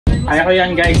Kaya ko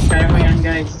yan guys, kaya ko yan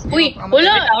guys. Uy,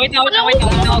 wala! Wait lang.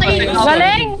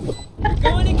 Galing!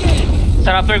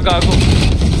 Sarap sir, gago.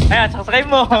 Ayan, sakasakay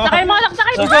mo. Sakay mo!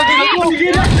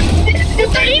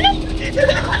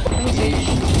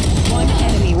 One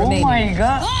enemy remaining. Oh my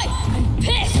god.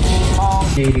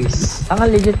 Series. Ang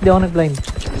legit, di ako nag-blind.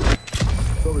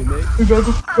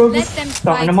 Let them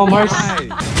Taka na mo, Mars.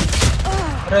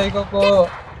 Aray ko po.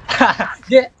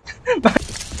 Jett.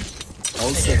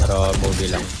 Okay, pero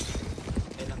movie lang.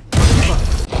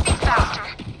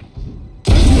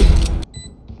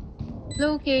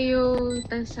 Low KO,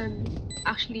 tasan.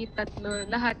 Actually, tatlo.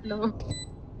 Lahat low.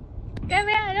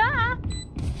 Kami ano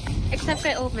except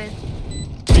kay Omen.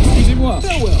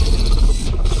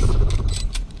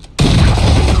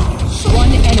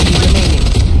 One enemy remaining.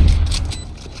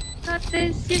 Got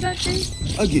this, you got this.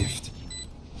 A gift.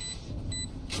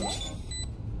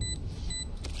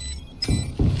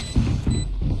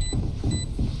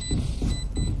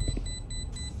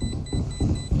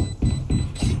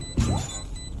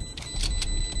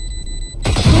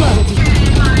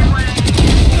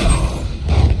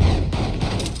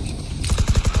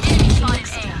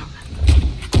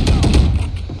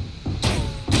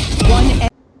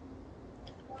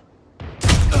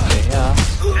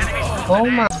 Oh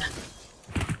my.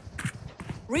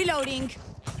 Reloading.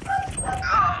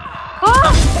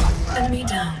 Enemy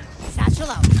down.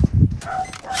 Satchel out.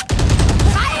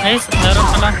 Nice, meron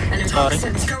pala. Sorry.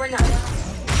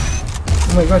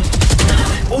 Oh my god.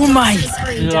 Oh my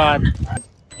god.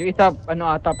 Yung isa,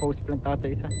 ano ata, post plant ata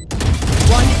isa.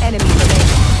 One enemy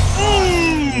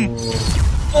remaining.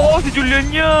 Oo, si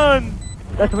Julian yan.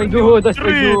 That's my duo, that's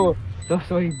my duo. That's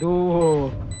my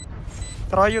duo.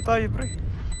 Tryo tayo, pre.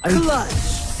 Ay,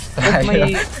 that's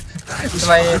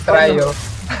May tryo.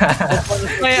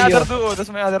 May other duo, that's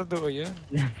my other duo, yun.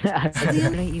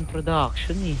 my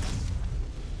introduction eh.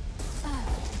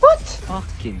 What?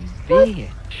 Fucking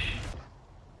bitch.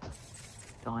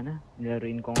 Ito ka na,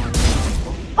 nilaruin ko nga.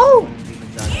 Oh!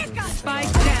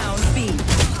 Spike down, B.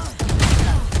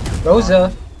 Rosa.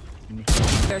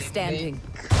 They're standing.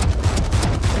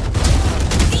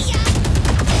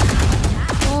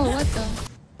 Oh, what the?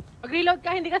 Mag-reload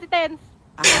ka, hindi kasi tenz.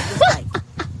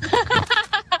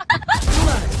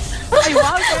 Ay,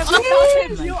 wow!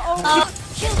 You own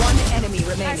one enemy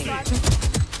remaining.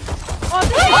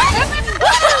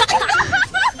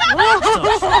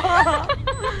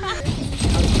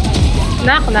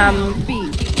 Naknam.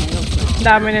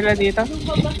 Dami nila dito.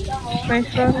 Nice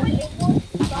one.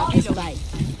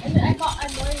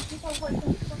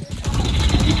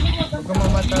 Huwag ka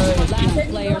mamatay. Last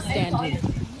player standing.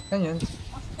 Ganyan.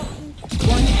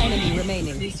 One enemy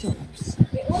remaining.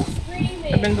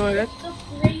 Sabihin ko ulit.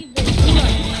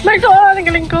 My God! Ang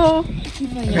galing ko!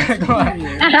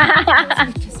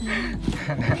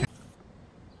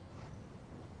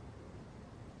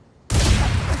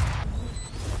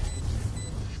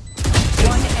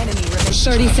 One enemy remaining.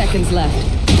 30 seconds left.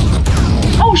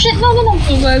 Oh shit, no. Oh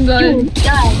my god.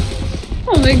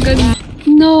 Oh my god.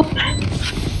 No.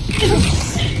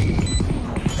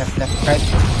 Left, right.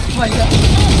 Oh my god.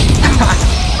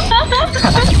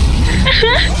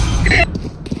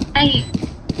 I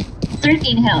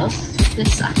 13 health.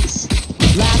 This sucks.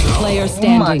 Last player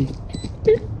standing.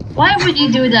 Why would you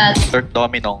do that? Third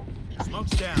domino.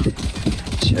 Smoke's down.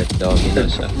 Third domino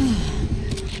siya.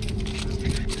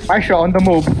 Marsha on the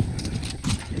move.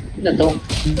 Ito.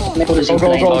 May tulo si Go,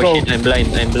 go, go. Oh shit, I'm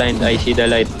blind. I see the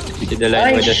light.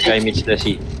 Where the sky meets the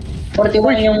sea.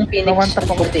 41 yung Phoenix.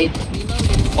 48.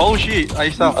 Oh shit,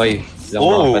 I saw. Oy, lang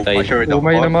makapatay.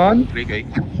 Umay naman. Okay.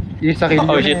 Isa kill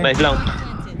Oh yun shit, eh. may flank.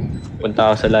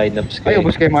 Punta ako sa lineups Ay, kayo.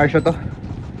 ubos kay Marsha to.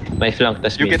 May flank,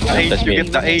 tas You mid. get the age, you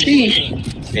get the age.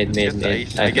 Mid.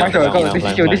 I get Marsha, go. This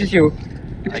is you. This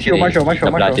is you, Marsha. The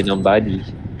platinum body.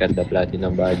 Got the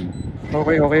platinum body.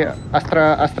 Okay.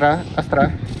 Astra.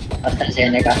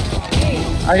 AstraZeneca.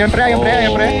 Ayun pre.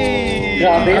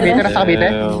 Grabe. Kabite na sa kabite.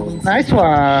 Nice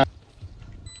one.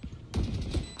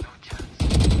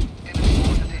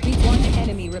 One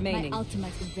enemy remaining. My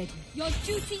ultimate is ready. Your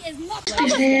duty is not.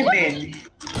 7.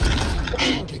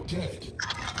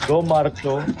 Go,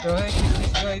 Marco.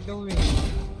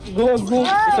 Go.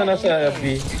 Isa na sa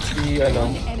FB. Si,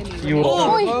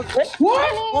 Euro.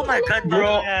 Oh my god,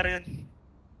 bro.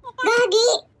 Gagi!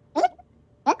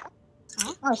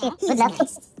 Oh shit, good luck.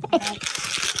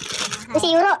 Si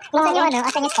Euro, asan yung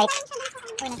asan yung spike?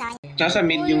 Nasa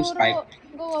mid yung spike.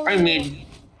 Ay, mid.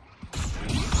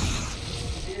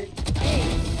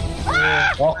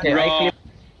 Okay, Bro. I clip.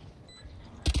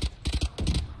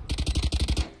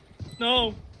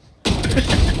 No.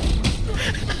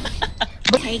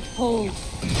 Take hold.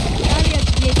 Barrier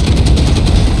created.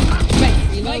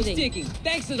 sticking.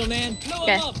 Thanks, little man. Blow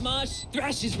him up, Mosh.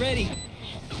 Thrash is ready.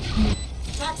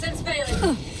 Toxins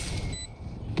failing.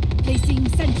 Placing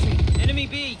sentry. Enemy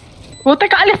B. Puti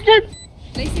ka, alis dyan!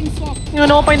 Placing swap. Yun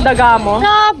ako pa yung daga mo.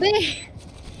 Grabe.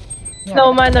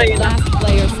 Snowman rin. Last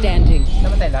player standing.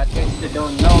 Namatay lahat guys.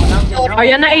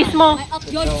 Ayan na ace mo.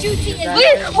 Your duty is. Uy!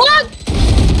 Wag!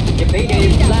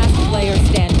 Last player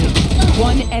standing.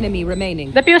 One enemy remaining.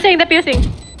 Defusing.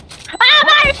 Ah!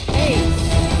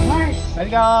 Mars! Let's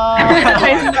go!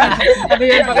 Ano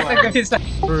yan? Bakit nag-confuse na?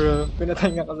 Bro,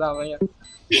 pinatay nga kasama yan.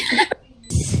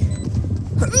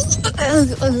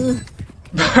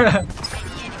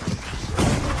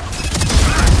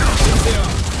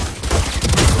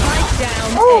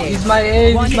 He's my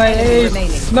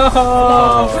ace! No!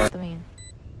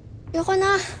 Ayoko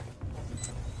na.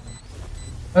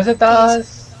 Nasa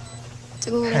taas!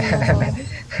 Siguro ako.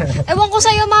 Ewan ko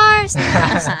sa'yo, Mars!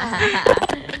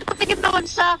 Pikit naman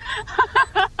siya.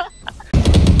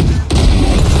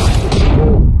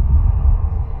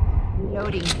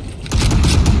 Loading.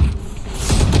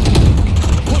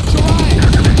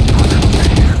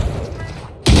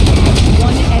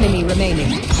 One enemy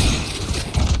remaining.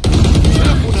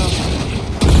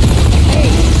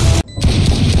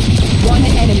 One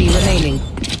enemy remaining.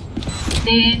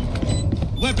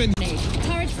 Weapon.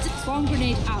 Turret spawn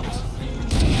grenade out.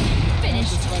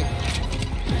 Finished.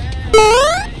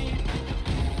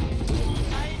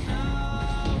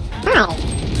 Wow.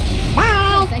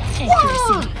 Wow. Perfect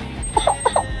accuracy.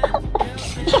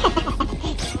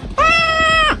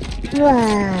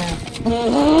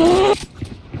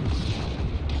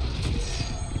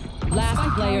 Last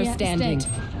player standing.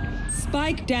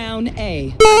 Spike down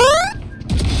A.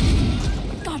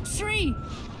 Got three.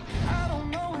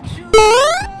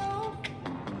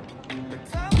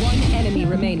 One enemy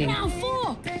remaining. Now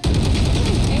four.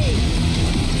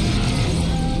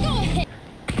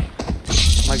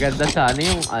 Maganda sana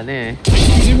yung ano eh.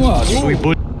 Uy,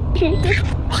 bull.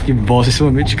 Fucking bosses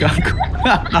mo, Mitch, gago.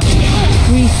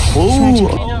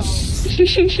 Oh!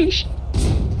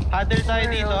 Huddle tayo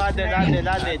dito, huddle.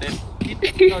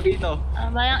 Dito.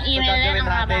 Ba yung email na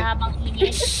ang haba-habang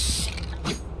email?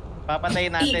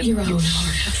 Papatayin natin. Eat your own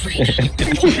heart.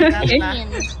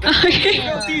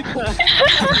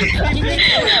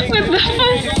 What the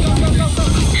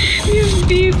fuck? Yung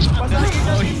bitch.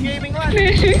 Gaming one.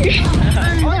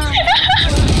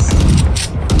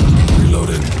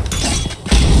 Reloading.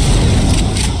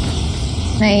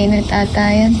 Mainit ata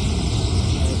yan.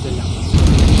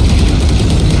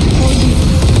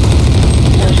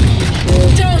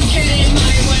 Don't get in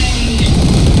my way.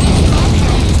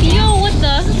 Yo, what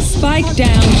the? Spike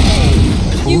down A.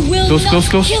 You will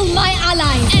Close. kill my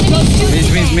ally.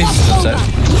 Miss.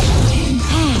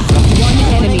 One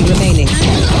enemy remaining.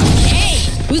 Hey,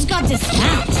 who's got this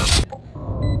hat?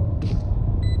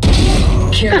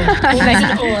 Kill.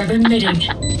 Poison orb emitting.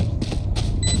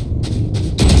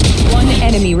 One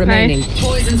enemy remaining.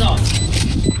 Poison's off.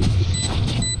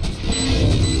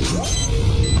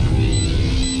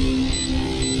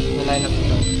 Line up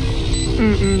ito.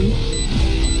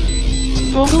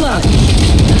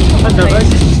 Ano ba?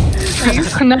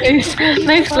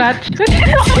 Nice clutch.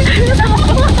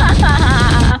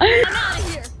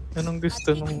 Anong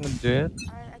gusto nung Jett?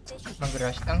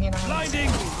 Mag-rush. Ang hinang.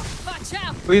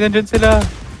 Uy, nandyan sila.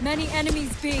 Many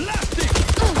enemies B.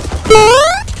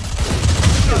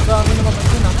 Dami naman ba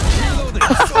yun ah?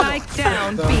 Spike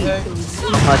down B.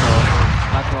 Ano?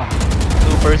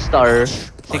 Superstar.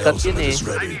 Sikat yun eh.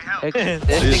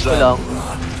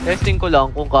 Testing ko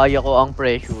lang kung kaya ko ang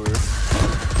pressure.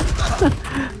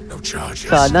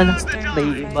 Sana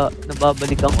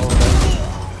nababalik ang oras.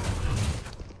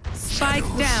 Spike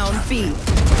down B.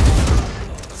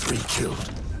 3 killed.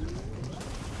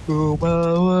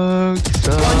 Tumawag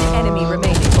sa One enemy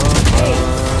remaining.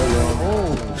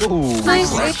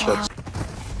 Nice.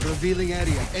 Revealing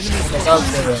area. Enemy. Nag-out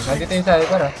sila. Nandito yung side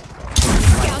para.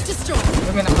 Scout destroyed.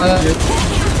 Kami nakala.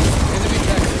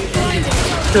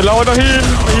 Kailangan na heal!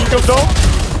 Heal ka daw!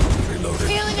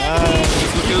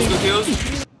 Kills.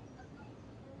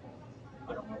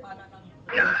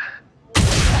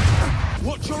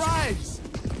 Watch your eyes.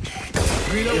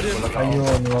 Reloading.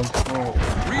 Ayun, wag po.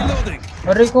 Reloading.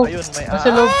 Aray ko. Nasa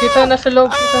loob kita.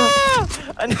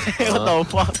 Ano yung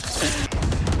fuck?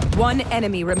 One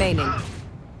enemy remaining.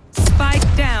 Spike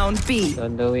down B.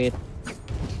 Don't do it.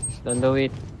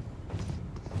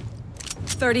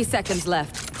 30 seconds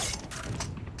left.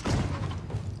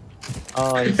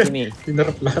 Oh, you see me.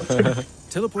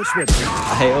 Teleport's ready.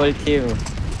 I ult you.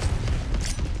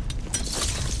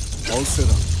 All set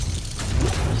up.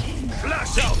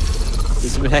 Flash out.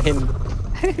 He's blind.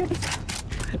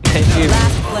 Thank you.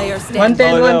 Last player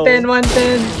standing. 110, 110,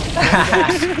 110.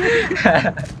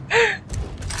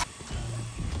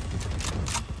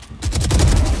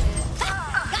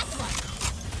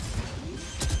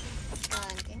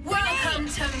 Welcome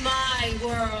to my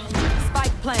world.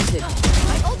 Spike planted.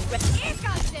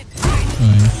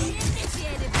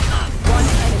 One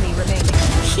enemy remaining.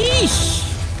 Sheesh!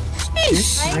 Ay,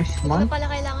 ano pala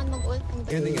kailangan mag-ult?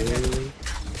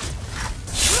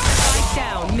 Spike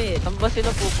down mid. Saan ba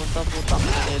sila pupunta? Putang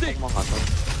ina itong mga to.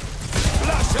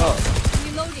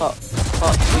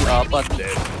 Uy, apat.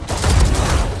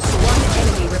 One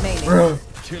enemy remaining.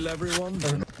 Kill everyone.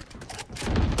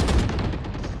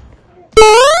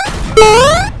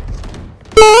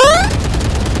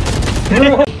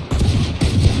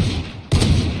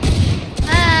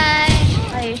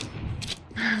 Hi!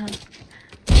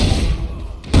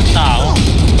 Tao.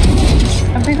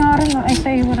 Sabi nga rin, ay sa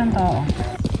iyo ng tao.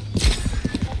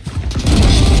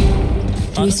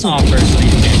 Ano offer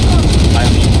sleeping?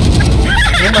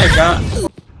 Oh my god.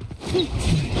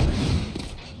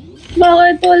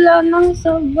 Bakit wala nang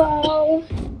sabaw?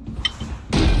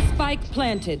 Spike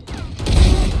planted.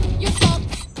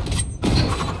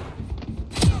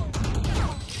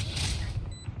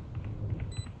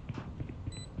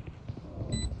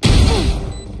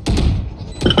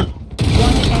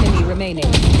 One enemy remaining.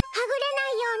 はぐれな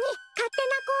いように勝手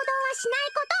な行動はしない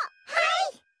こと。は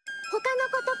い。他の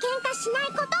子と喧嘩しな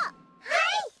いこと。は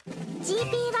い。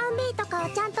GP1B とかを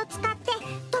ちゃんと使って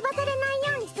飛ばせ